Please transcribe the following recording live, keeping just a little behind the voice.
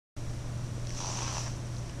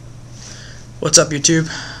What's up, YouTube?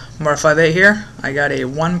 Mar58 here. I got a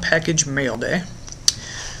one package mail day.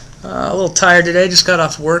 A little tired today, just got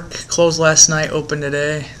off work, closed last night, opened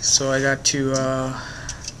today, so I got to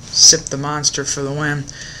sip the monster for the win.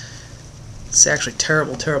 It's actually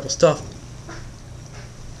terrible stuff.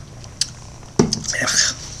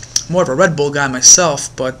 Ugh. More of a Red Bull guy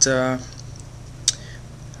myself, but I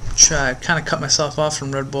kind of cut myself off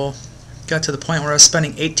from Red Bull. Got to the point where I was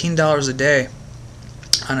spending $18 a day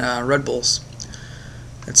on Red Bulls.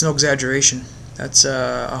 That's no exaggeration. That's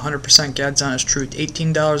 100% God's honest truth.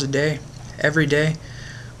 $18 a day, every day. It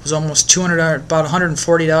was almost $200, about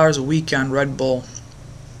 $140 a week on Red Bull.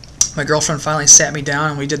 My girlfriend finally sat me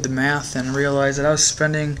down and we did the math and realized that I was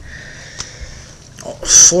spending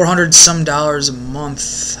 $400 some a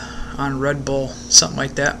month on Red Bull, something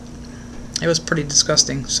like that. It was pretty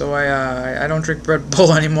disgusting. So I don't drink Red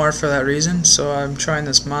Bull anymore for that reason. So I'm trying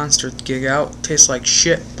this Monster gig out. It tastes like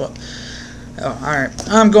shit, but oh, alright.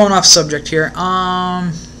 I'm going off subject here.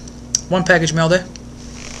 One package mail day.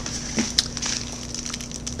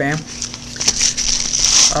 Bam.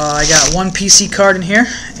 I got one PC card in here,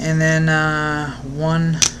 and then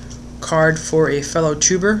one card for a fellow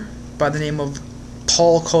tuber by the name of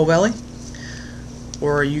Paul Colvelli,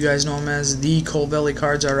 or you guys know him as the Colvelli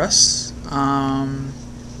Cards R Us.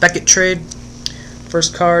 Beckett trade.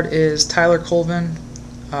 First card is Tyler Colvin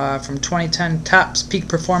from 2010 Topps Peak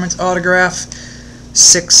Performance autograph.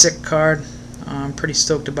 Sick card. I'm pretty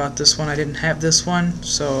stoked about this one. I didn't have this one,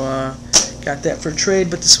 so got that for trade,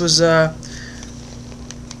 but this was in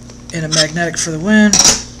a magnetic for the win.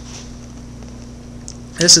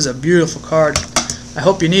 This is a beautiful card. I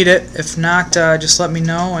hope you need it. If not, just let me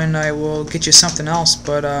know and I will get you something else,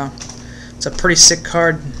 but it's a pretty sick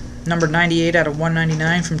card. Number 98 out of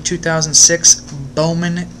 199 from 2006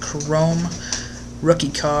 Bowman Chrome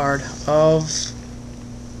rookie card of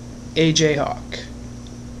AJ Hawk.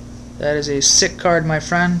 That is a sick card, my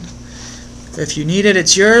friend. If you need it,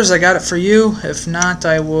 it's yours. I got it for you. If not,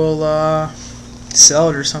 I will sell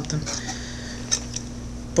it or something.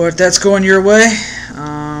 But that's going your way.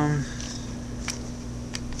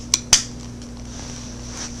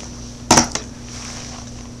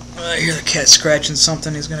 I hear the cat scratching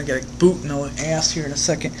something. He's going to get a boot in the ass here in a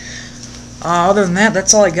second. Other than that,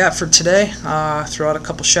 that's all I got for today. Throw out a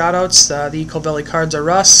couple shout-outs. The Colvelli Cards R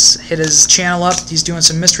Us. Hit his channel up. He's doing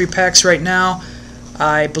some mystery packs right now.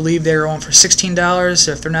 I believe they're going for $16.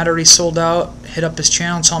 If they're not already sold out, hit up his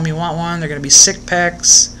channel and tell him you want one. They're going to be sick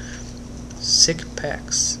packs. Sick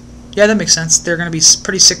packs. Yeah, that makes sense. They're going to be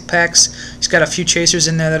pretty sick packs. He's got a few chasers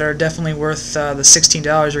in there that are definitely worth the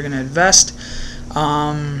 $16 you're going to invest.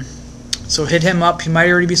 So hit him up. He might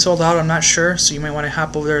already be sold out, I'm not sure, so you might want to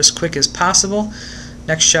hop over there as quick as possible.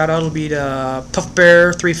 Next shout out will be to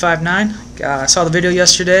PuffBear359. I saw the video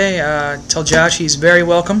yesterday. Tell Josh he's very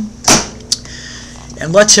welcome.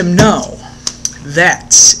 And let him know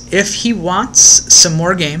that if he wants some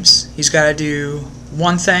more games, he's got to do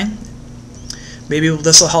one thing. Maybe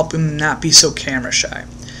this will help him not be so camera shy.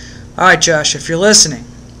 Alright, Josh, if you're listening,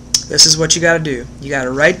 this is what you got to do. You got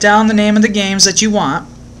to write down the name of the games that you want.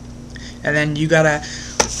 And then you gotta,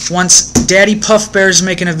 once Daddy Puff Bear's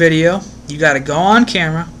making a video, you gotta go on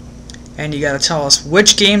camera and you gotta tell us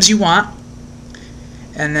which games you want,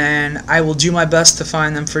 and then I will do my best to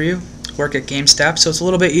find them for you. Work at GameStop, so it's a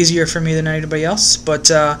little bit easier for me than anybody else, but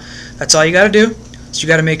that's all you gotta do. So you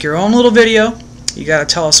gotta make your own little video. You gotta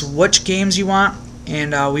tell us which games you want,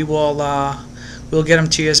 and we'll get them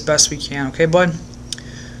to you as best we can. Okay, bud?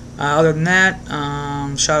 Other than that,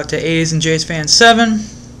 shout out to A's and J's Fan 7.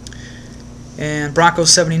 And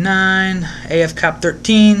Broncos 79, AF Cop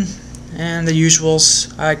 13, and the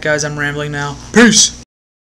usuals. Alright guys, I'm rambling now. Peace!